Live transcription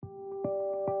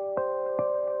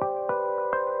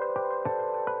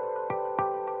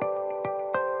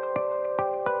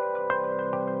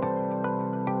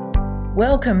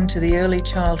Welcome to the Early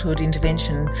Childhood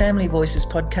Intervention Family Voices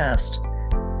podcast.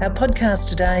 Our podcast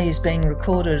today is being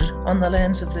recorded on the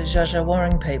lands of the Dja Dja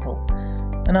Wurrung people,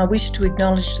 and I wish to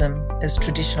acknowledge them as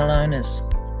traditional owners.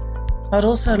 I'd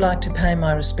also like to pay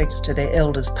my respects to their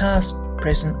elders past,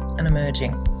 present and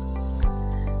emerging.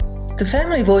 The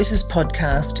Family Voices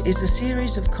podcast is a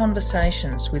series of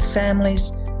conversations with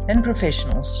families and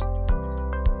professionals.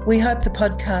 We hope the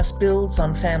podcast builds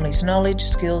on families' knowledge,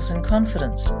 skills and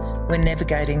confidence when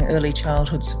navigating early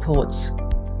childhood supports.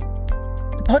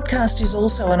 The podcast is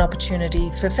also an opportunity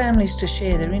for families to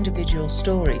share their individual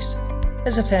stories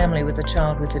as a family with a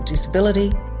child with a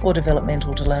disability or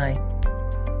developmental delay.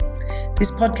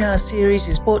 This podcast series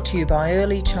is brought to you by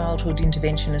Early Childhood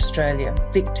Intervention Australia,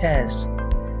 VicTAS.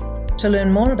 To learn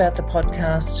more about the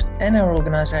podcast and our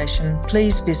organisation,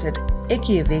 please visit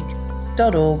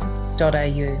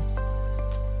ekiavic.org.au.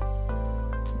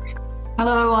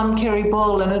 Hello, I'm Kerry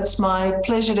Ball, and it's my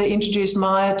pleasure to introduce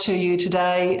Maya to you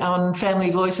today on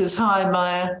Family Voices. Hi,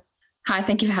 Maya. Hi,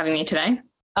 thank you for having me today.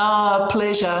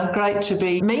 Pleasure. Great to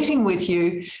be meeting with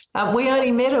you. We only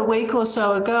met a week or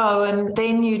so ago, and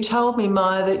then you told me,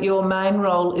 Maya, that your main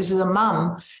role is as a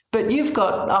mum, but you've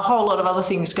got a whole lot of other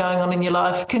things going on in your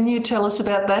life. Can you tell us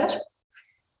about that?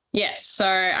 Yes. So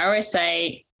I always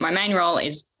say my main role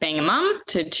is being a mum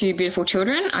to two beautiful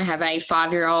children. I have a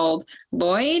 5-year-old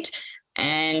Lloyd,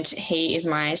 and he is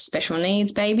my special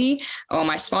needs baby, or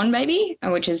my SWAN baby,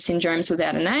 which is syndromes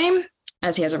without a name,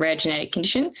 as he has a rare genetic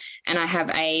condition. And I have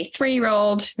a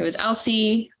 3-year-old who is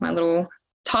Elsie, my little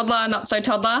toddler, not so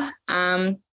toddler.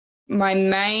 My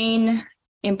main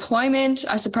employment,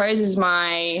 I suppose, is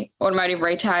my automotive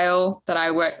retail that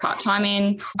I work part-time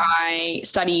in. I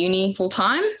study uni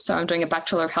full-time, so I'm doing a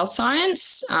Bachelor of Health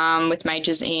Science with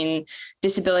majors in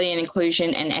disability and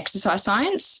inclusion and exercise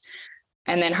science.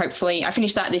 And then hopefully I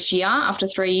finish that this year after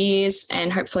 3 years,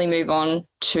 and hopefully move on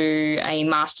to a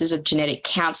Masters of Genetic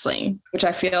Counselling, which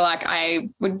I feel like I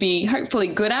would be hopefully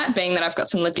good at, being that I've got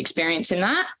some lived experience in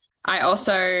that. I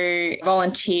also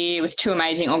volunteer with 2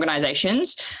 amazing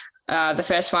organisations. The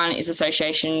first one is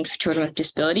Association for Children with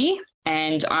Disability,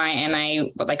 and I am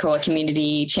what they call a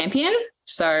community champion.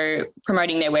 So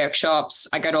promoting their workshops,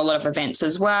 I go to a lot of events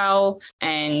as well,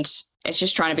 and it's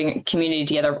just trying to bring a community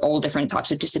together of all different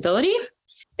types of disability.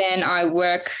 Then I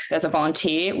work as a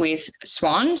volunteer with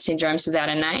SWAN, Syndromes Without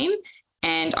a Name,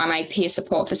 and I'm a peer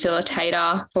support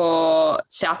facilitator for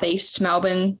Southeast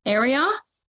Melbourne area,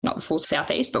 not the full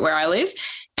Southeast, but where I live.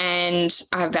 And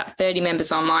I have about 30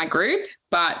 members on my group,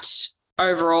 but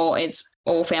overall it's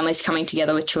all families coming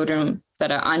together with children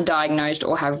that are undiagnosed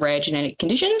or have rare genetic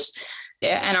conditions.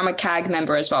 Yeah, and I'm a CAG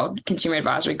member as well, Consumer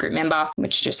Advisory Group member,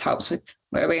 which just helps with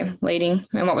where we're leading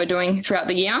and what we're doing throughout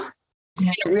the year.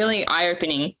 Yeah. And really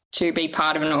eye-opening to be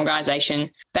part of an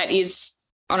organisation that is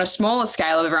on a smaller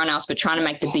scale of everyone else, but trying to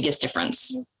make the biggest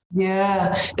difference.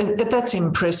 Yeah, that's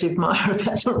impressive, Maya,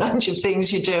 about the range of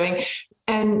things you're doing.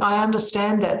 And I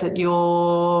understand that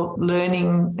you're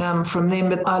learning from them,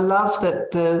 but I love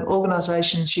that the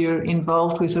organisations you're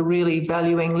involved with are really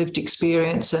valuing lived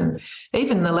experience, and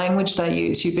even the language they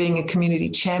use, you being a community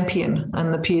champion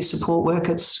and the peer support work.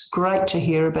 It's great to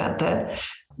hear about that.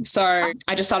 So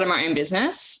I just started my own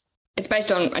business. It's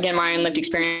based on, again, my own lived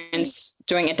experience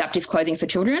doing adaptive clothing for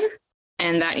children,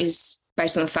 and that is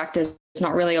based on the fact there's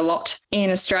not really a lot in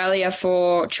Australia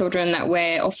for children that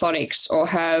wear orthotics or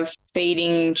have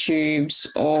feeding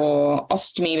tubes or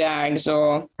ostomy bags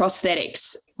or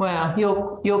prosthetics. Wow,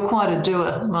 you're quite a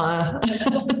doer, Maya.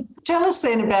 Tell us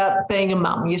then about being a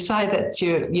mum. You say that's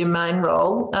your main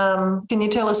role. Can you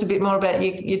tell us a bit more about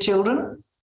your children?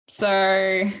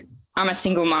 So I'm a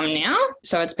single mum now,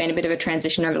 so it's been a bit of a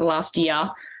transition over the last year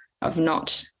of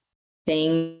not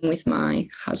being with my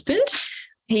husband.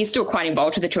 He's still quite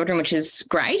involved with the children, which is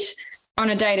great. On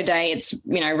a day-to-day, it's,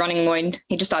 running Lloyd.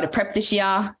 He just started prep this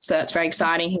year, so that's very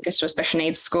exciting. He goes to a special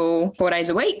needs school 4 days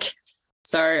a week.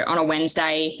 So on a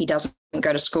Wednesday, he doesn't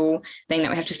go to school, being that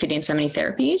we have to fit in so many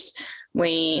therapies.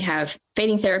 We have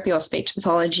feeding therapy or speech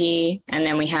pathology, and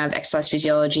then we have exercise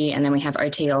physiology, and then we have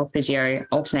OTL physio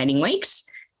alternating weeks.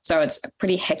 So it's a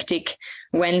pretty hectic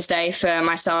Wednesday for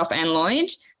myself and Lloyd.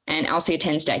 And Elsie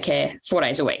attends daycare 4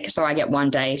 days a week. So I get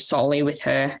 1 day solely with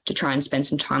her to try and spend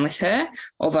some time with her,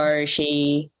 although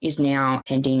she is now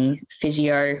attending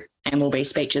physio and will be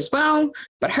speech as well.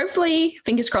 But hopefully,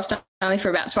 fingers crossed, only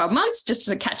for about 12 months, just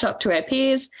to catch up to her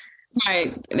peers.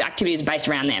 My activities are based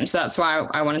around them. So that's why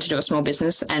I wanted to do a small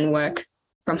business and work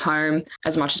from home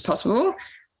as much as possible,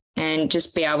 and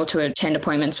just be able to attend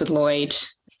appointments with Lloyd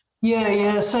Yeah,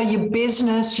 yeah. So your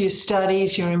business, your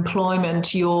studies, your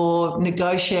employment, you're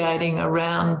negotiating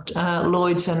around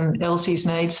Lloyd's and Elsie's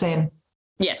needs then.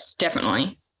 Yes,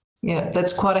 definitely. Yeah,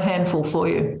 that's quite a handful for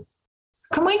you.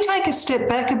 Can we take a step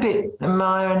back a bit,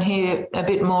 Maya, and hear a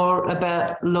bit more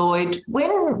about Lloyd?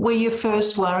 When were you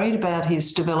first worried about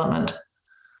his development?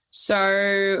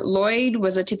 So Lloyd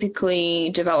was a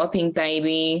typically developing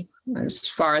baby as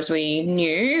far as we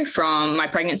knew. From my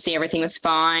pregnancy, everything was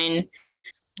fine.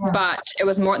 Yeah. But it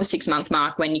was more at the 6-month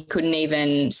mark when you couldn't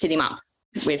even sit him up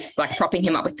with like propping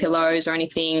him up with pillows or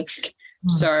anything.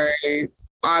 So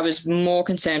I was more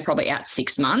concerned probably at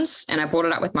 6 months, and I brought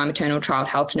it up with my maternal child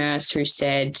health nurse, who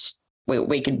said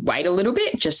we could wait a little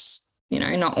bit, just,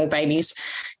 not all babies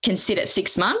can sit at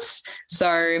 6 months.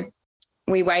 So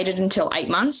we waited until 8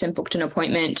 months and booked an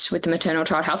appointment with the maternal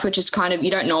child health, which is kind of,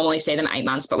 you don't normally see them at 8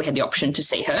 months, but we had the option to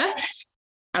see her.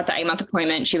 At the 8-month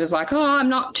appointment, she was like, I'm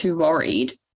not too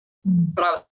worried, but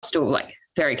I was still like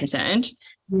very concerned.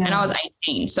 Yeah. And I was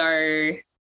 18. So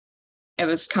it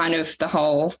was kind of the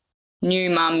whole new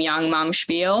mum, young mum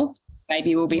spiel.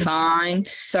 Baby will be fine.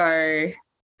 So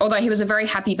although he was a very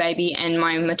happy baby, and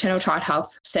my maternal child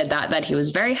health said that he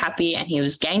was very happy and he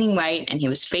was gaining weight and he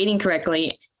was feeding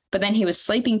correctly, but then he was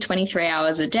sleeping 23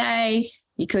 hours a day.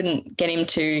 You couldn't get him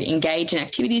to engage in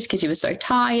activities because he was so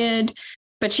tired.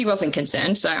 But she wasn't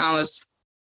concerned, so I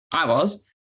was.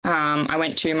 I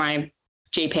went to my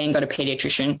GP and got a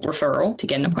paediatrician referral to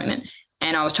get an appointment,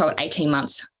 and I was told 18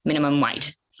 months minimum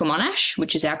wait for Monash,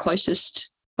 which is our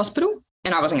closest hospital,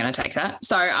 and I wasn't going to take that.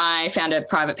 So I found a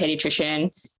private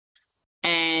paediatrician,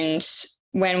 and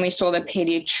when we saw the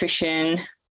paediatrician,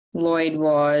 Lloyd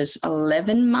was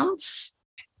 11 months.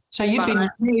 So you've been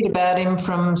worried about him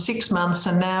from 6 months,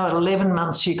 and now at 11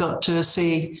 months you got to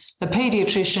see a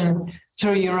paediatrician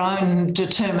through your own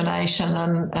determination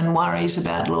and worries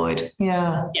about Lloyd.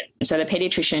 Yeah. So the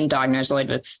paediatrician diagnosed Lloyd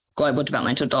with global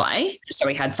developmental delay. So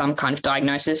we had some kind of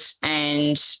diagnosis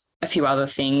and a few other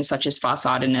things such as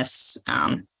farsightedness.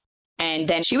 And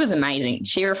then she was amazing.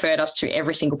 She referred us to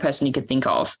every single person you could think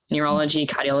of: neurology,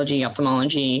 cardiology,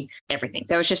 ophthalmology, everything.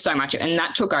 There was just so much. And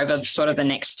that took over sort of the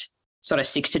next sort of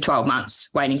 6 to 12 months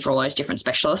waiting for all those different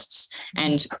specialists.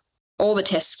 And all the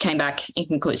tests came back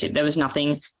inconclusive. There was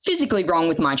nothing physically wrong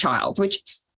with my child, which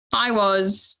I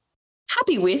was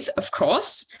happy with, of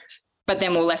course, but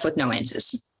then we're left with no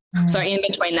answers. So in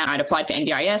between that, I'd applied for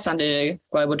NDIS under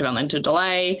global developmental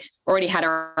delay, already had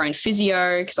our own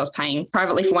physio because I was paying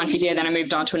privately for one physio. Then I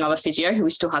moved on to another physio who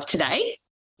we still have today.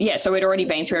 Yeah, so we'd already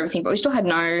been through everything, but we still had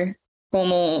no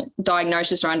formal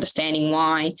diagnosis or understanding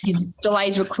why. His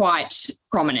delays were quite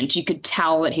prominent. You could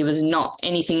tell that he was not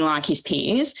anything like his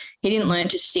peers. He didn't learn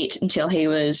to sit until he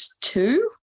was 2,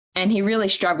 and he really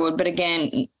struggled. But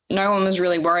again, no one was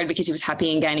really worried because he was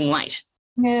happy and gaining weight.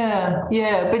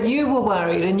 Yeah, but you were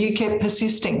worried and you kept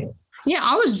persisting. Yeah,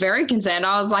 I was very concerned.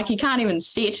 I was like, he can't even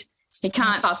sit. He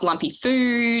can't pass lumpy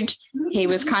food. He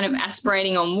was kind of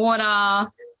aspirating on water.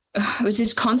 It was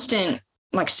this constant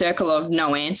circle of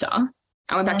no answer.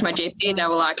 I went back to my GP. They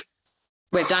were like,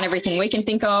 we've done everything we can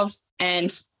think of.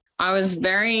 And I was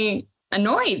very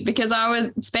annoyed because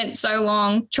I spent so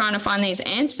long trying to find these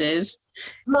answers.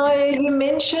 Maya, you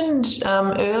mentioned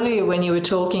earlier when you were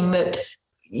talking that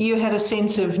you had a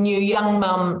sense of new young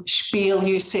mum spiel,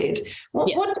 you said. Yes.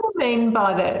 What do you mean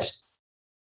by that?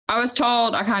 I was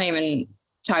told, I can't even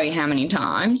tell you how many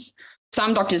times.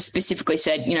 Some doctors specifically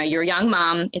said, you're a young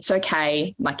mum, it's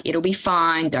okay, it'll be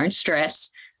fine, don't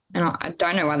stress. And I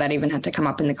don't know why that even had to come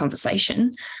up in the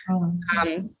conversation.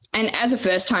 And as a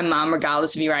first-time mum,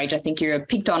 regardless of your age, I think you're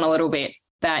picked on a little bit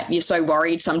that you're so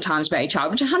worried sometimes about your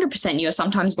child, which 100% you're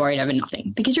sometimes worried over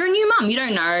nothing because you're a new mum. You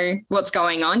don't know what's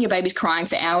going on. Your baby's crying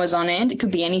for hours on end. It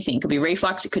could be anything. It could be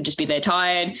reflux. It could just be they're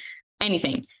tired,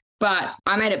 anything. But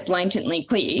I made it blatantly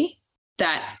clear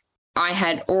that I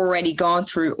had already gone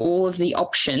through all of the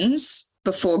options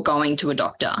before going to a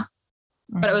doctor.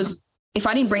 But it was, if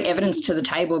I didn't bring evidence to the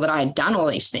table that I had done all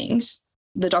these things,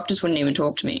 the doctors wouldn't even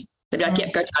talk to me. They'd be like,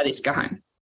 yep, go try this, go home.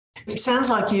 It sounds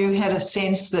like you had a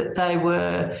sense that they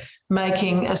were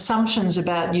making assumptions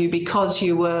about you because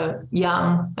you were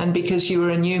young and because you were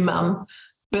a new mum,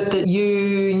 but that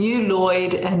you knew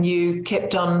Lloyd and you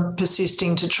kept on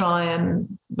persisting to try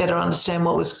and better understand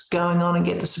what was going on and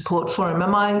get the support for him.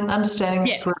 Am I understanding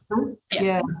that correctly?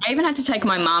 Yeah. I even had to take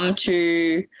my mum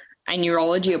to a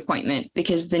neurology appointment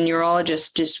because the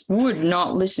neurologist just would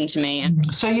not listen to me.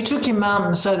 So you took your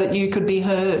mum so that you could be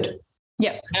heard?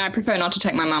 Yep. And I prefer not to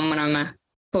take my mum when I'm a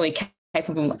fully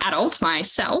capable adult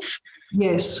myself.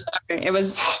 Yes. So it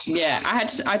was,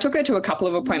 I took her to a couple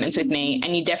of appointments with me,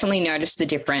 and you definitely notice the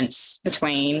difference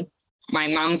between my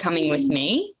mum coming with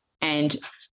me and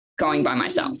going by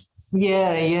myself.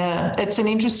 Yeah. It's an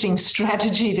interesting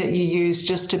strategy that you use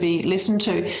just to be listened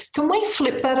to. Can we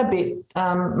flip that a bit,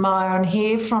 Maya, and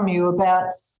hear from you about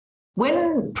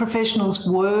when professionals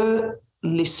were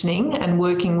listening and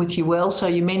working with you well? So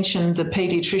you mentioned the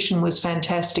paediatrician was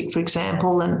fantastic, for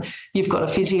example, and you've got a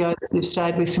physio that you've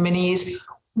stayed with for many years.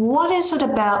 What is it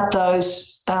about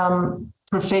those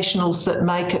professionals that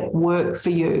make it work for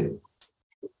you?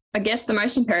 I guess the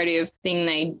most imperative thing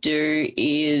they do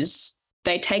is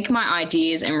they take my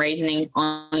ideas and reasoning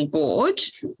on board,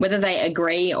 whether they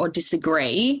agree or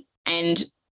disagree, and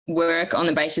work on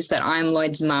the basis that I'm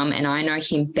Lloyd's mum and I know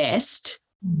him best,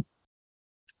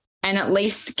 and at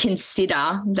least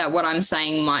consider that what I'm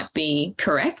saying might be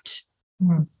correct.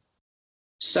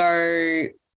 So,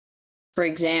 for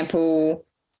example,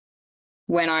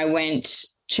 when I went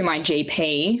to my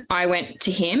GP, I went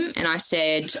to him and I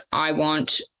said, I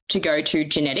want to go to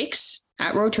genetics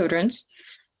at Royal Children's.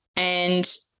 And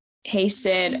he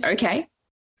said, okay,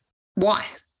 why?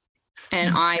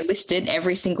 And I listed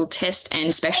every single test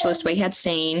and specialist we had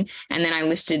seen. And then I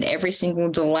listed every single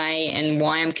delay and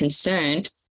why I'm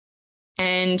concerned.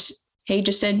 And he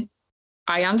just said,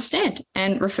 I understand,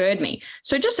 and referred me.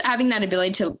 So just having that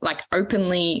ability to like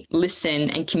openly listen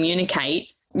and communicate,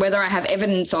 whether I have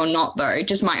evidence or not, though,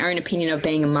 just my own opinion of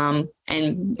being a mum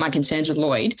and my concerns with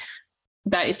Lloyd,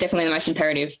 that is definitely the most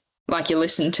imperative, like you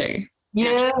listen to.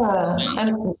 Yeah,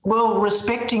 and well,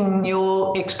 respecting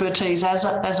your expertise as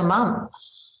a mum.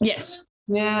 Yes.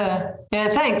 Yeah,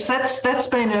 thanks. That's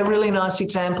been a really nice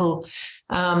example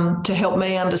to help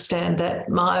me understand that,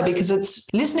 Maya, because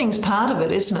listening's part of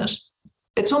it, isn't it?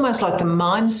 It's almost like the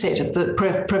mindset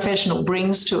that professional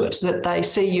brings to it, that they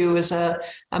see you as a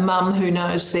mum who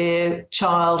knows their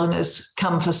child and has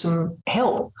come for some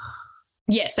help.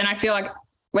 Yes, and I feel like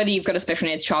whether you've got a special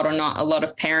needs child or not, a lot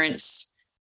of parents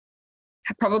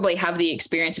probably have the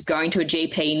experience of going to a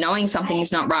GP, knowing something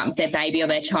is not right with their baby or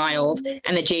their child,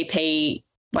 and the GP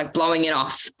like blowing it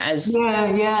off as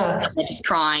they're just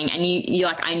crying, and you're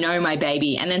like, I know my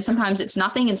baby. And then sometimes it's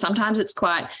nothing, and sometimes it's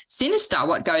quite sinister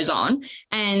what goes on.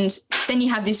 And then you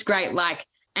have this great like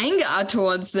anger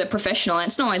towards the professional, and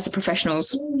it's not always the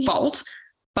professional's fault.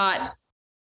 But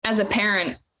as a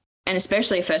parent, and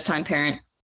especially a first-time parent,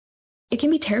 it can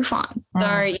be terrifying.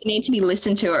 So you need to be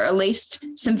listened to, or at least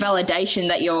some validation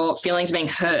that your feelings are being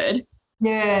heard.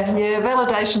 Yeah,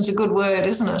 validation's a good word,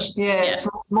 isn't it? Yeah, it's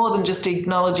more than just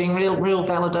acknowledging, real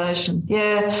validation.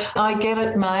 Yeah, I get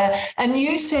it, Maya. And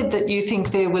you said that you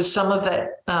think there was some of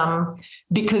that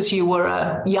because you were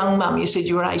a young mum. You said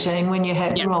you were 18 when you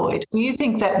had Lloyd. Do you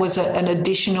think that was an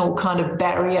additional kind of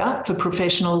barrier for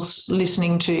professionals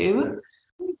listening to you?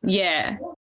 Yeah.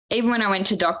 Even when I went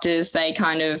to doctors, they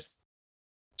kind of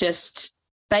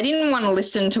they didn't want to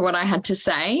listen to what I had to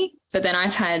say. But then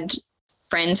I've had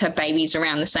friends have babies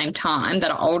around the same time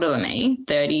that are older than me,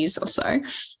 30s or so,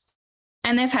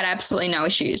 and they've had absolutely no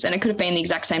issues. And it could have been the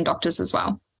exact same doctors as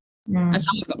well. And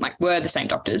some of them were the same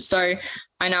doctors. So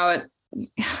I know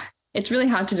it's really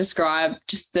hard to describe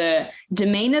just the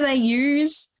demeanor they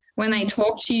use when they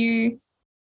talk to you.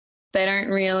 They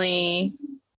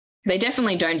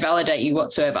definitely don't validate you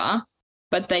whatsoever,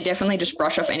 but they definitely just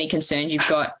brush off any concerns you've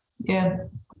got. Yeah.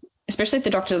 Especially if the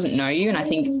doctor doesn't know you. And I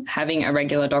think having a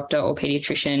regular doctor or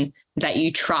pediatrician that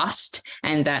you trust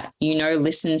and that you know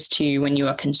listens to you when you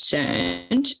are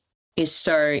concerned is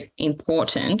so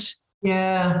important.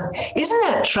 Yeah. Isn't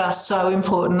that trust so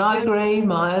important? I agree,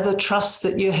 Maya. The trust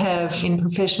that you have in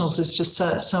professionals is just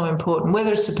so important,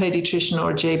 whether it's a pediatrician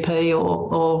or a GP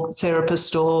or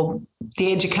therapist or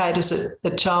the educators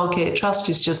at childcare. Trust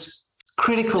is just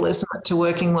critical, isn't it, to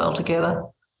working well together?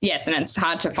 Yes, and it's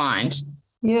hard to find.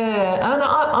 Yeah, and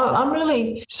I'm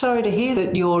really sorry to hear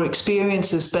that your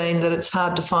experience has been that it's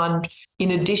hard to find,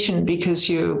 in addition, because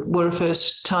you were a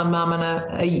first-time mum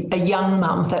and a young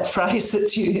mum, that phrase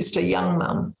that's used, a young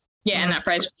mum. Yeah, and that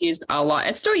phrase was used a lot.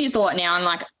 It's still used a lot now. I'm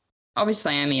like,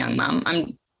 obviously I'm a young mum.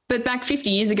 But back 50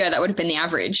 years ago, that would have been the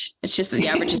average. It's just that the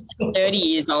average is 30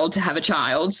 years old to have a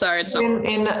child. So it's not.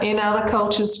 In other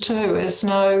cultures too, there's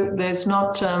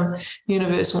not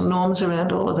universal norms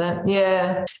around all of that.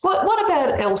 Yeah. What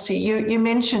about Elsie? You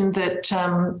mentioned that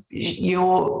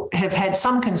you have had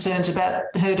some concerns about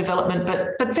her development,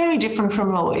 but very different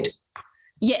from Lloyd.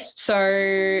 Yes.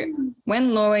 So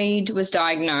when Lloyd was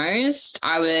diagnosed,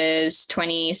 I was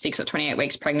 26 or 28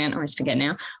 weeks pregnant, I always forget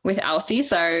now, with Elsie.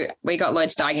 So we got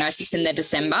Lloyd's diagnosis in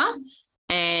December,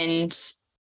 and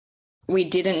we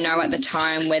didn't know at the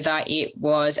time whether it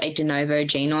was a de novo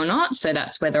gene or not. So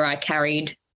that's whether I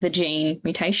carried the gene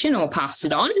mutation or passed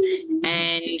it on.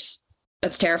 And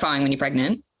that's terrifying when you're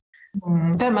pregnant.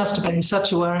 That must have been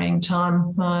such a worrying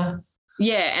time, Maya.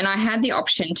 Yeah, and I had the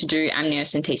option to do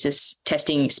amniocentesis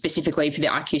testing specifically for the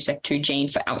IQ-SEC2 gene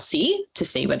for Elsie to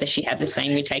see whether she had the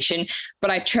same mutation, but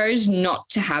I chose not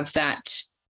to have that,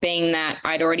 being that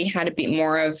I'd already had a bit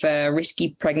more of a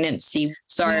risky pregnancy.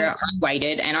 So I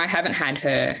waited, and I haven't had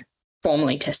her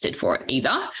formally tested for it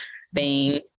either,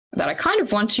 being that I kind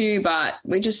of want to, but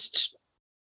we just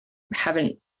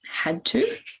haven't had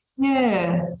to.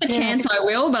 Yeah. A chance I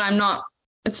will, but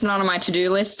it's not on my to-do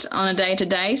list on a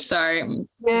day-to-day. So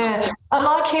yeah, I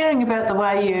like hearing about the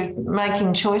way you're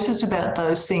making choices about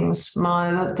those things,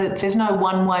 Maya, that there's no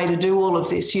one way to do all of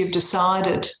this. You've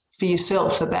decided for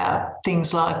yourself about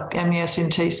things like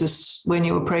amniocentesis when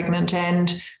you were pregnant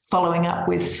and following up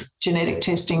with genetic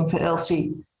testing for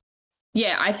Elsie.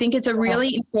 Yeah, I think it's a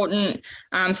really important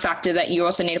factor that you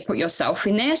also need to put yourself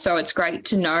in there. So it's great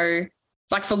to know,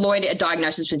 like for Lloyd, a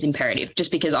diagnosis was imperative just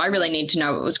because I really need to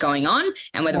know what was going on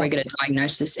and whether we get a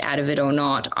diagnosis out of it or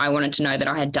not. I wanted to know that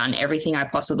I had done everything I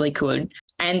possibly could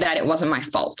and that it wasn't my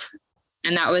fault.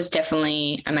 And that was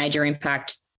definitely a major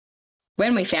impact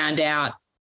when we found out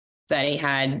that he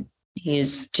had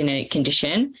his genetic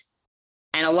condition.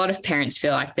 And a lot of parents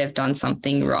feel like they've done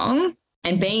something wrong.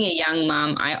 And being a young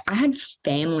mum, I had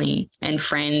family and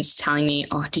friends telling me,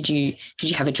 oh, did you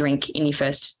have a drink in your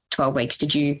first 12 weeks?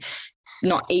 Did you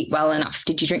not eat well enough?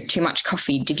 Did you drink too much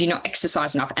coffee? Did you not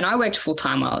exercise enough? And I worked full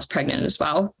time while I was pregnant as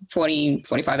well,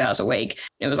 45 hours a week.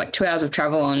 It was like 2 hours of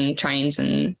travel on trains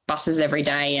and buses every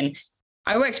day. And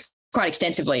I worked quite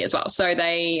extensively as well. So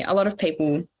a lot of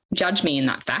people judge me in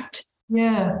that fact.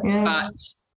 Yeah. But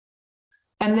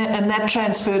And that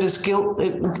transferred as guilt,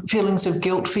 feelings of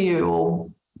guilt for you, or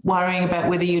worrying about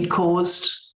whether you'd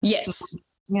caused. Yes.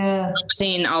 Yeah. I was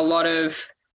in a lot of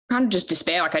kind of just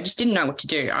despair. Like I just didn't know what to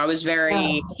do. I was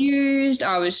very confused.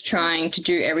 I was trying to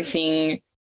do everything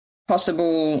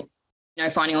possible,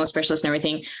 finding all the specialists and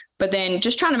everything, but then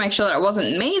just trying to make sure that it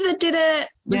wasn't me that did it.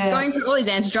 Was going through all these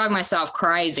answers, driving myself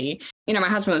crazy. My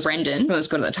husband was Brendan, who was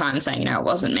good at the time, saying, it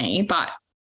wasn't me, but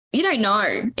you don't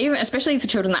know, even especially for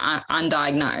children that are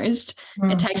undiagnosed,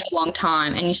 it takes a long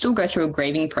time and you still go through a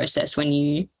grieving process when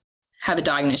you have a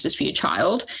diagnosis for your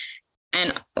child.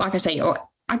 And like I say,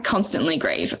 I constantly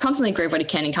grieve. What he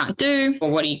can and can't do,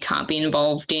 or what he can't be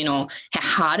involved in, or how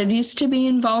hard it is to be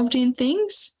involved in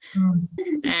things.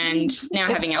 And now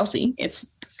having Elsie,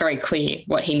 it's very clear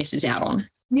what he misses out on.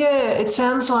 Yeah, it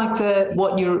sounds like that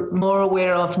what you're more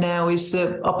aware of now is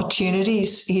the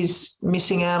opportunities he's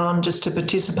missing out on just to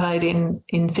participate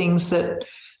in things that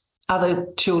other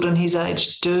children his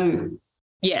age do.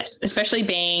 Yes, especially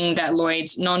being that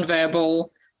Lloyd's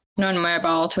non-mobile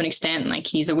to an extent, like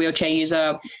he's a wheelchair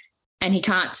user and he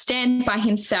can't stand by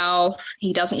himself.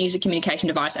 He doesn't use a communication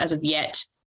device as of yet,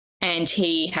 and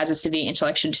he has a severe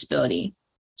intellectual disability.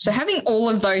 So having all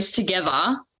of those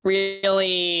together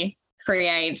really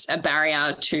creates a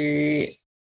barrier to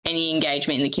any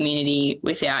engagement in the community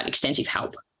without extensive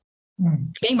help.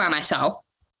 Being by myself,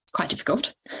 it's quite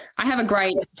difficult. I have a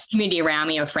great community around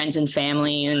me of friends and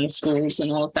family and schools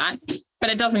and all of that, but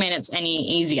it doesn't mean it's any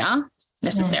easier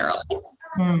necessarily.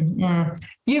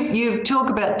 You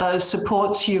talk about those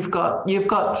supports you've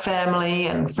got family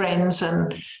and friends,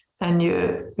 and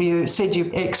you said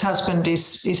your ex-husband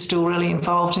is still really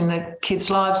involved in the kids'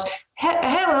 lives.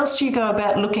 How else do you go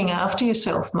about looking after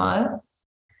yourself, Maya?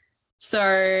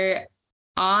 So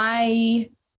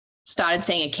I started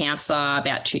seeing a counsellor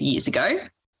about 2 years ago,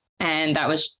 and that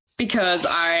was because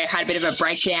I had a bit of a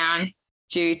breakdown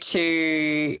due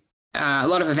to a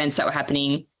lot of events that were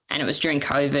happening, and it was during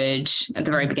COVID, at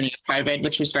the very beginning of COVID,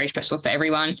 which was very stressful for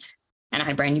everyone, and I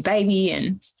had a brand new baby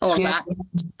and all of that.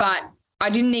 But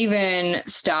I didn't even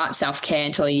start self-care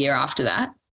until a year after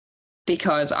that,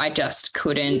 because I just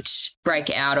couldn't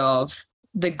break out of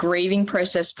the grieving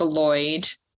process for Lloyd,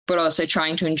 but also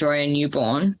trying to enjoy a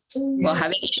newborn while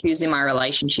having issues in my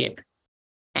relationship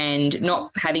and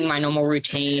not having my normal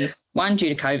routine, one, due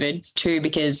to COVID, two,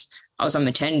 because I was on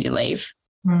maternity leave.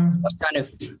 So I was kind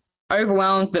of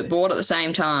overwhelmed but bored at the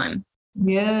same time.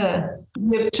 Yeah.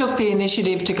 You took the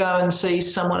initiative to go and see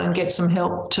someone and get some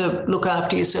help to look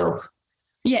after yourself.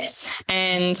 Yes.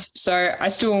 And so I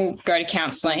still go to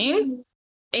counselling,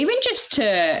 even just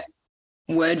to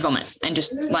word vomit and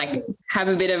just like have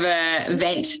a bit of a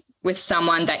vent with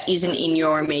someone that isn't in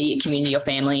your immediate community or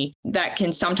family, that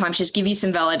can sometimes just give you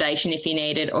some validation if you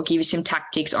need it, or give you some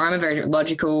tactics. Or I'm a very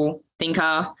logical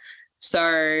thinker.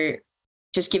 So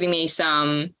just giving me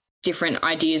some different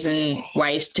ideas and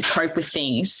ways to cope with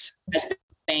things has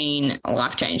been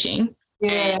life-changing.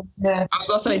 Yeah. I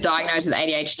was also diagnosed with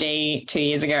ADHD 2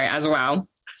 years ago as well.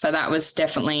 So that was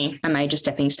definitely a major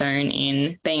stepping stone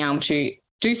in being able to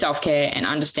do self-care and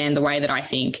understand the way that I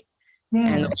think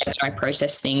and the way that I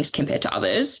process things compared to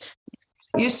others.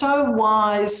 You're so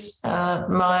wise,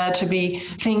 Maya, to be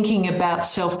thinking about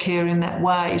self-care in that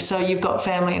way. So you've got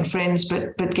family and friends,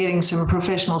 but getting some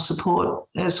professional support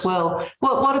as well.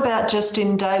 What about just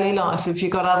in daily life? Have you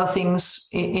got other things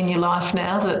in your life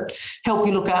now that help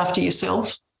you look after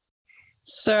yourself?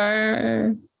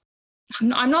 So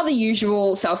I'm not the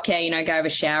usual self-care, go have a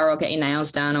shower or get your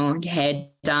nails done or your hair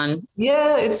done.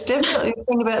 Yeah, it's definitely the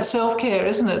thing about self-care,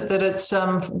 isn't it? That it's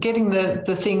getting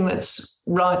the thing that's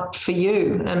right for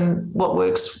you and what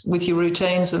works with your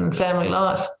routines and family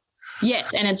life.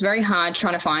 Yes, and it's very hard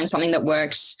trying to find something that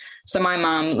works. So my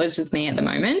mum lives with me at the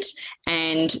moment,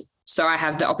 and so I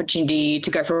have the opportunity to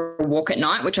go for a walk at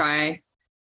night, which I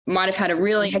might have had a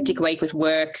really hectic week with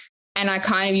work, and I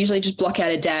kind of usually just block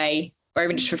out a day or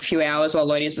even just for a few hours while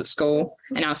Lloyd is at school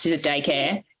and Alice is at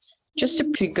daycare, just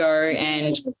to go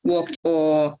and walk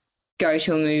or go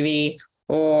to a movie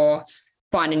or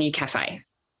find a new cafe.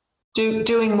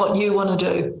 Doing what you want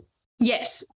to do.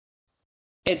 Yes.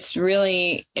 It's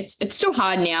really, it's still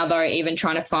hard now though, even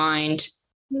trying to find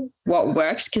what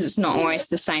works, because it's not always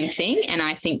the same thing. And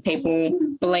I think people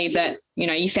believe that,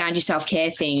 you found your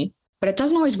self-care thing, but it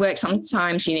doesn't always work.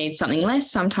 Sometimes you need something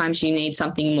less, sometimes you need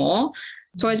something more.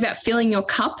 It's always about filling your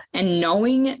cup and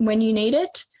knowing when you need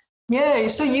it. Yeah,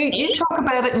 so you talk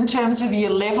about it in terms of your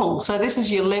level. So this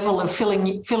is your level of filling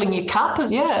your cup.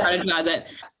 Yeah. Strategize it.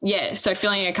 Yeah, so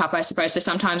filling a cup, I suppose. So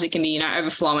sometimes it can be,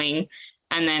 overflowing,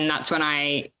 and then that's when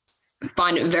I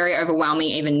find it very overwhelming,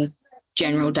 even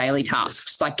general daily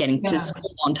tasks like getting to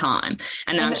school on time.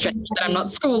 And then I'm stressed that I'm not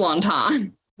at school on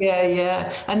time.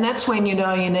 Yeah. And that's when you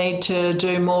need to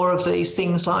do more of these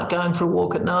things like going for a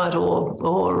walk at night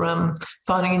or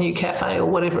finding a new cafe or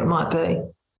whatever it might be.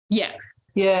 Yeah.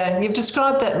 Yeah, you've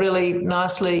described that really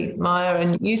nicely, Maya,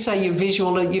 and you say you've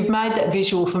made that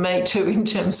visual for me too in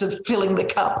terms of filling the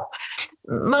cup.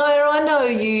 Maya, I know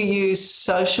you use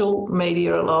social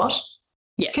media a lot.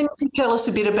 Yes. Can you tell us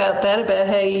a bit about that, about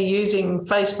how you're using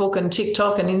Facebook and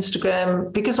TikTok and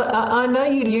Instagram? Because I know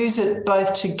you use it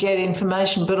both to get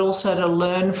information but also to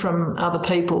learn from other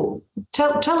people.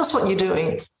 Tell us what you're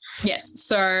doing. Yes.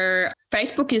 So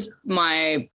Facebook is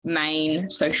my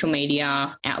main social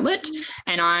media outlet,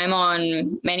 and I'm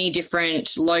on many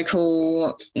different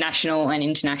local, national and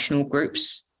international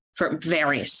groups for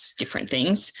various different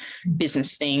things,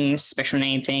 business things, special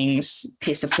need things,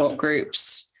 peer support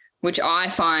groups, which I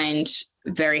find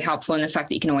very helpful in the fact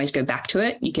that you can always go back to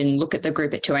it. You can look at the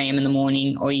group at 2 a.m. in the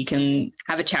morning, or you can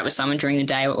have a chat with someone during the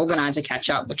day or organise a catch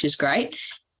up, which is great.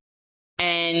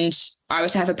 And I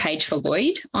also have a page for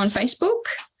Lloyd on Facebook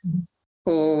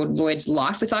called Lloyd's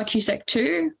Life with IQSEC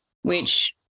 2,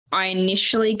 which I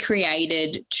initially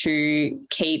created to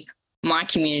keep my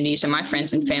community, so my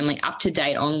friends and family, up to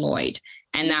date on Lloyd.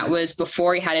 And that was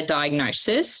before he had a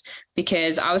diagnosis,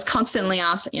 because I was constantly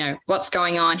asked, what's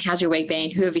going on? How's your week been?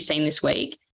 Who have you seen this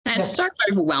week? And it's so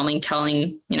overwhelming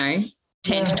telling, 10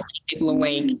 to 20 people a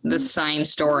week the same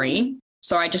story.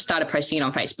 So I just started posting it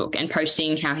on Facebook and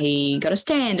posting how he got a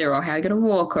stander or how he got a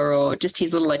walker or just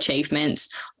his little achievements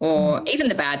or even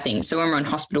the bad things. So when we're in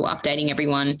hospital, updating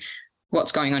everyone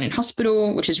what's going on in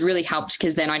hospital, which has really helped,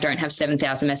 because then I don't have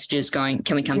 7,000 messages going,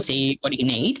 can we come see you? What do you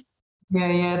need?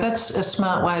 Yeah, that's a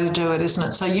smart way to do it, isn't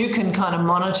it? So you can kind of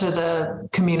monitor the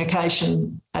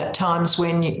communication at times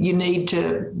when you need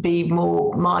to be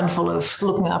more mindful of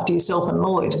looking after yourself and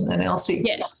Lloyd and Elsie.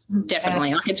 Yes,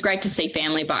 definitely. Like, it's great to see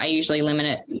family, but I usually limit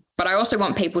it. But I also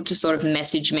want people to sort of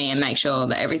message me and make sure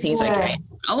that everything's okay.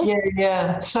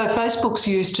 Yeah. So Facebook's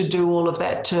used to do all of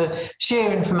that, to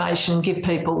share information, give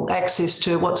people access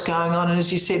to what's going on. And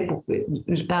as you said,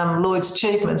 Lloyd's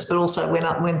achievements, but also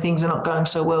when things are not going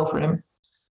so well for him.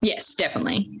 Yes,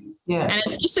 definitely. Yeah. And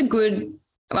it's just a good,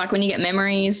 like when you get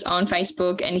memories on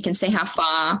Facebook and you can see how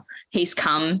far he's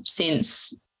come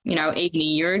since, even a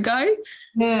year ago.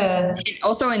 Yeah. And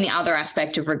also in the other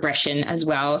aspect of regression as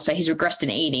well. So he's regressed in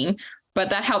eating,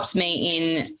 but that helps me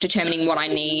in determining what I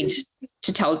need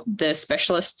to tell the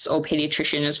specialists or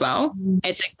pediatrician as well.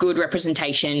 It's a good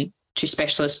representation to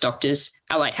specialist doctors,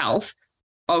 allied health,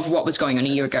 of what was going on a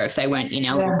year ago if they weren't in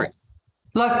our group.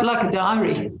 Like a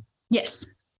diary.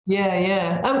 Yes.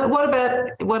 Yeah. What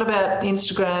about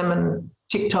Instagram and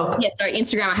TikTok? Yeah, so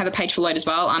Instagram, I have a page for Lloyd as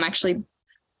well.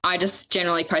 I just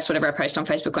generally post whatever I post on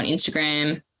Facebook on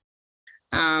Instagram.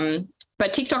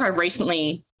 But TikTok I've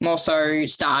recently more so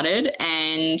started,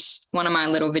 and one of my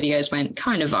little videos went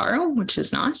kind of viral, which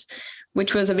was nice,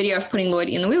 which was a video of putting Lloyd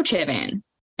in the wheelchair van.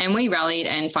 And we rallied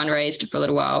and fundraised for a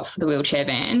little while for the wheelchair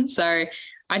van. So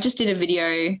I just did a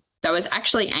video that was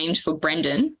actually aimed for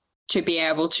Brendan to be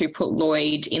able to put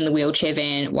Lloyd in the wheelchair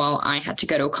van while I had to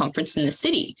go to a conference in the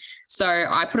city. So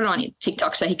I put it on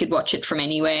TikTok so he could watch it from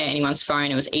anywhere, anyone's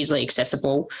phone. It was easily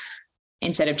accessible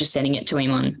instead of just sending it to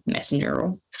him on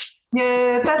Messenger.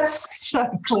 Yeah, that's so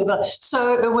clever.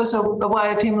 So it was a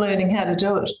way of him learning how to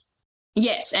do it.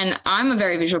 Yes, and I'm a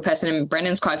very visual person and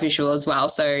Brendan's quite visual as well.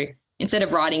 So instead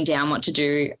of writing down what to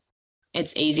do,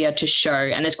 it's easier to show.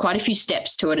 And there's quite a few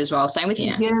steps to it as well. Same with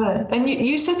you. Yeah. And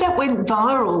you said that went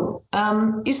viral.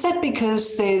 Is that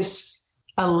because there's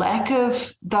a lack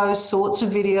of those sorts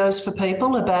of videos for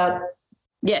people about?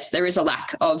 Yes, there is a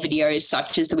lack of videos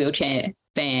such as the wheelchair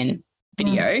van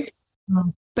video.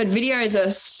 Mm. But videos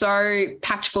are so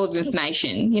packed full of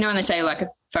information. You know, when they say like a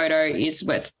photo is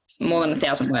worth more than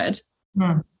 1,000 words,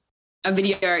 a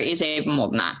video is even more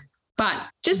than that. But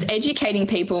just educating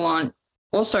people on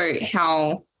also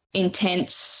how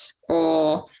intense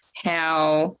or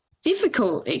how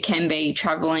difficult it can be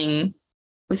traveling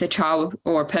with a child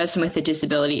or a person with a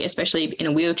disability, especially in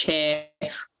a wheelchair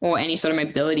or any sort of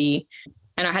mobility.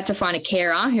 And I had to find a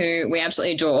carer who we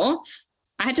absolutely adore.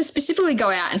 I had to specifically go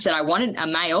out and said I wanted a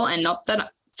male, and not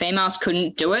that females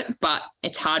couldn't do it, but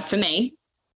it's hard for me.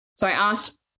 So I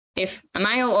asked if a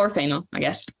male or a female, I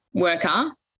guess,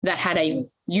 worker that had a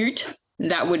ute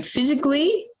that would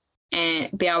physically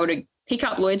and be able to pick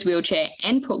up Lloyd's wheelchair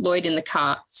and put Lloyd in the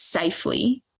car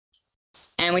safely.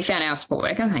 And we found our support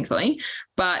worker, thankfully,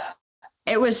 but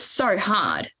it was so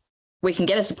hard. We can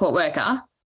get a support worker,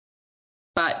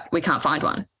 but we can't find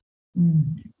one.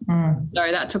 So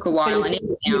that took a while.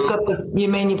 You've got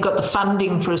the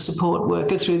funding for a support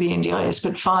worker through the NDIS,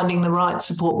 but finding the right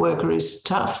support worker is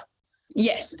tough.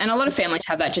 Yes, and a lot of families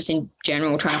have that just in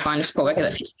general, trying to find a support worker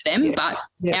that fits for them, but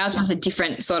ours was a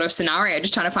different sort of scenario,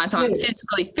 just trying to find someone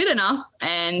physically fit enough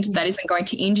and that isn't going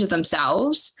to injure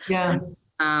themselves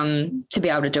to be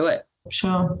able to do it.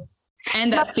 Sure.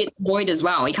 And that fit Lloyd as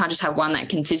well. You can't just have one that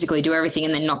can physically do everything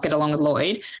and then not get along with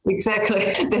Lloyd. Exactly.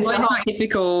 Lloyd's my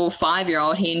typical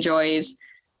 5-year-old. He enjoys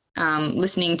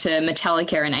listening to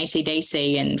Metallica and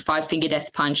AC/DC and Five Finger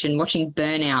Death Punch and watching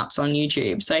Burnouts on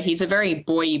YouTube. So he's a very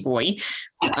boy. We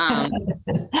had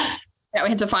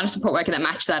to find a support worker that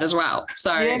matched that as well.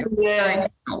 So very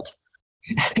difficult.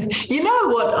 You know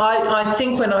what I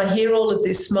think when I hear all of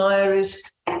this, Maya, is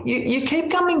you keep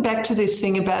coming back to this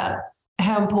thing about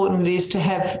how important it is to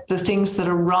have the things that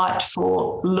are right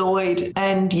for Lloyd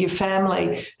and your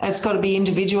family. It's got to be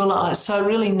individualised. So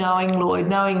really knowing Lloyd,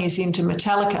 knowing he's into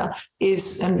Metallica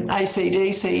and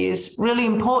AC/DC is really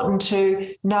important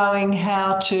to knowing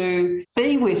how to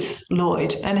be with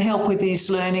Lloyd and help with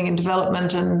his learning and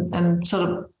development and sort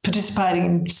of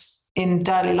participating in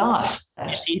daily life.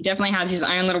 He definitely has his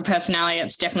own little personality.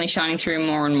 It's definitely shining through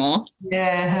more and more.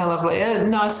 Yeah, how lovely.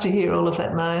 Nice to hear all of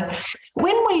that, Maya.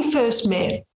 When we first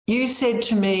met, you said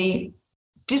to me,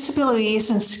 disability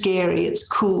isn't scary, it's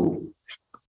cool.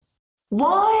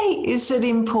 Why is it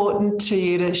important to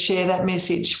you to share that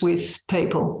message with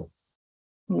people?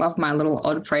 Love my little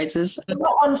odd phrases. That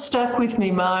one stuck with me,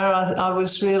 Maya. I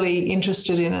was really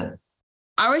interested in it.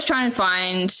 I was trying to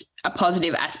find a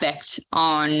positive aspect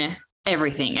on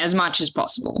everything as much as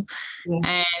possible.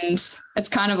 Yeah. And it's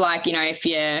kind of like, you know, if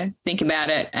you think about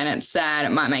it and it's sad,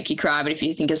 it might make you cry, but if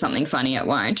you think of something funny, it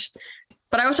won't.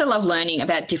 But I also love learning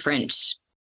about different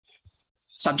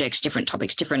subjects, different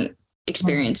topics, different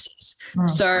experiences.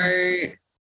 So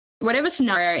whatever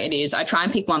scenario it is, I try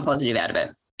and pick one positive out of it,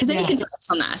 because then you can focus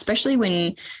on that, especially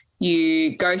when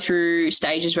you go through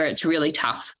stages where it's really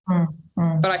tough.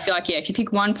 But I feel like, if you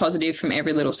pick one positive from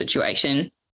every little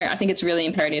situation, I think it's really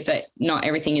imperative that not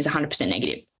everything is 100%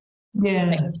 negative.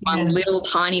 One little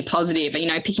tiny positive, you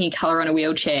know, picking a colour on a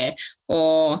wheelchair,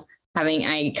 or having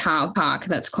a car park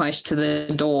that's close to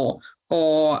the door,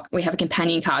 or we have a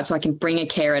companion card so I can bring a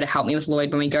carer to help me with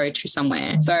Lloyd when we go to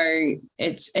somewhere. So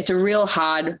it's a real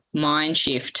hard mind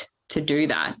shift to do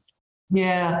that.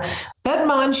 Yeah, that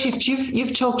mind shift,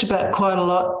 you've talked about quite a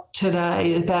lot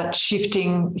today, about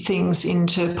shifting things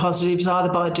into positives,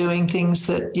 either by doing things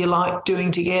that you like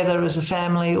doing together as a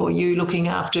family, or you looking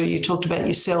after, you talked about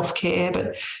your self-care,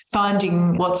 but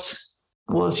finding what's,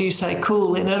 well, as you say,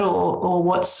 cool in it, or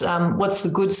what's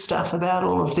the good stuff about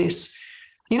all of this.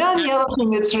 You know, the other thing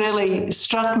that's really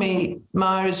struck me,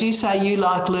 Maya, is you say you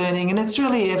like learning, and it's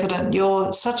really evident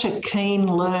you're such a keen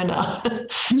learner.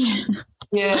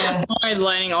 Yeah. Always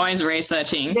learning, always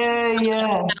researching.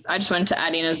 Yeah. I just wanted to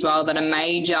add in as well that a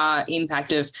major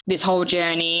impact of this whole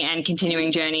journey and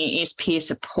continuing journey is peer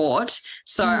support.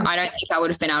 So I don't think I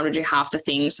would have been able to do half the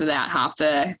things without half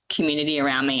the community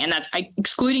around me. And that's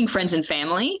excluding friends and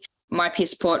family. my peer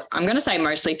support, I'm going to say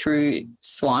mostly through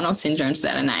SWAN, or Syndromes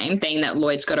Without a Name, being that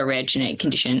Lloyd's got a rare genetic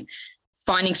condition,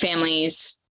 finding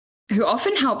families who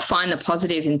often help find the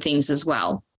positive in things as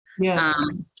well. Yeah.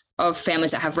 Of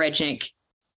families that have rare genetic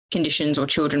conditions or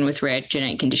children with rare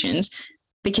genetic conditions,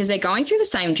 because they're going through the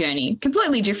same journey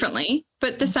completely differently,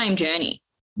 but the same journey,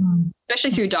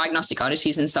 especially through diagnostic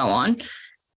odysseys and so on.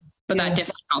 But that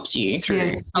definitely helps you through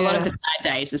a lot of the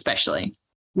bad days, especially.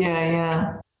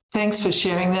 Yeah. Thanks for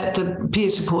sharing that. The peer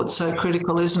support's so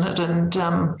critical, isn't it? And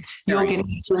you're getting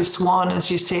it through SWAN,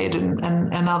 as you said,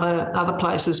 and other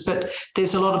places. But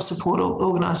there's a lot of support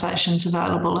organisations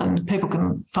available, and people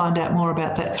can find out more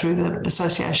about that through the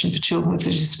Association for Children with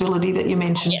a Disability that you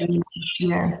mentioned.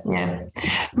 Yeah.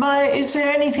 Maya, is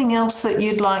there anything else that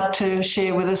you'd like to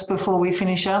share with us before we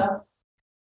finish up?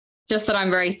 Just that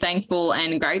I'm very thankful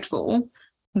and grateful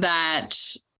that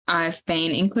I've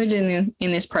been included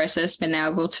in this process, been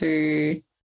able to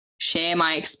share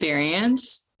my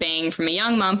experience being from a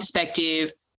young mum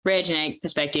perspective, rare genetic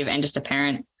perspective, and just a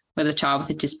parent with a child with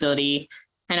a disability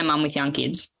and a mum with young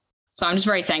kids. So I'm just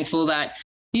very thankful that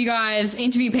you guys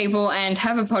interview people and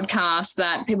have a podcast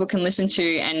that people can listen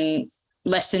to and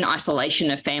lessen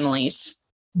isolation of families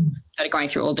that are going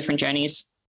through all different journeys.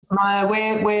 Maya,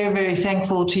 we're very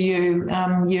thankful to you.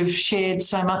 You've shared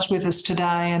so much with us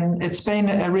today, and it's been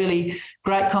a really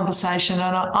great conversation.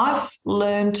 And I've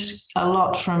learned a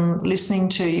lot from listening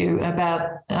to you about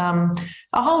a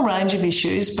whole range of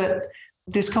issues, but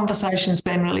this conversation's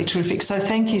been really terrific. So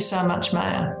thank you so much,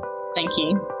 Maya. Thank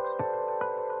you.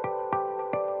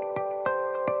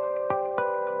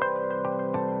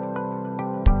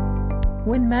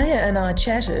 When Maya and I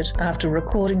chatted after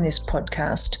recording this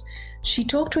podcast, she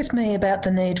talked with me about the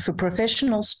need for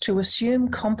professionals to assume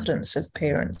competence of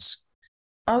parents.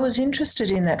 I was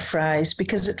interested in that phrase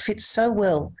because it fits so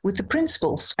well with the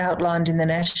principles outlined in the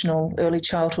National Early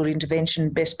Childhood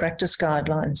Intervention Best Practice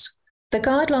Guidelines. The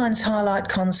guidelines highlight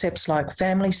concepts like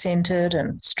family-centred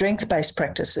and strength-based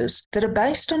practices that are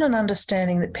based on an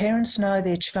understanding that parents know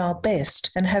their child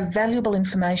best and have valuable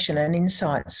information and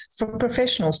insights for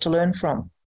professionals to learn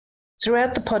from.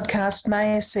 Throughout the podcast,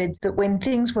 Maya said that when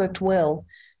things worked well,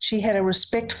 she had a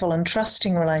respectful and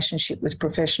trusting relationship with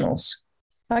professionals.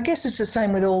 I guess it's the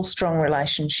same with all strong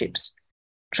relationships.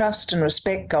 Trust and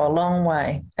respect go a long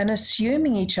way, and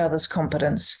assuming each other's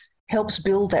competence helps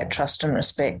build that trust and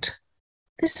respect.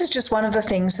 This is just one of the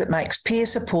things that makes peer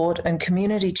support and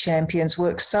community champions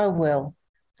work so well.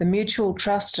 The mutual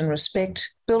trust and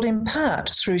respect built in part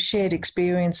through shared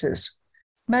experiences.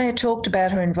 Maya talked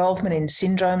about her involvement in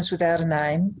Syndromes Without a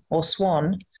Name, or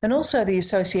SWAN, and also the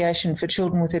Association for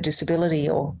Children with a Disability,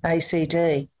 or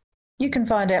ACD. You can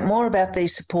find out more about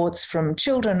these supports from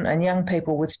Children and Young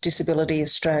People with Disability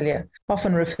Australia,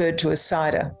 often referred to as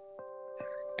CYDA.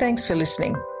 Thanks for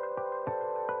listening.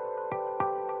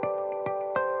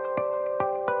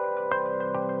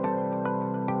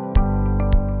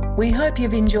 We hope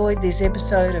you've enjoyed this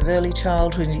episode of Early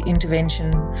Childhood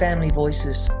Intervention Family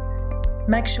Voices.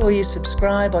 Make sure you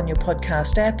subscribe on your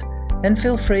podcast app and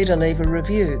feel free to leave a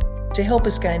review to help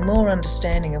us gain more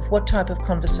understanding of what type of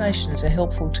conversations are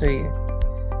helpful to you.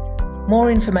 More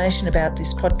information about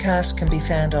this podcast can be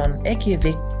found on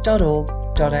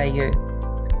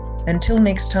ekiavic.org.au. Until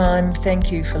next time,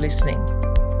 thank you for listening.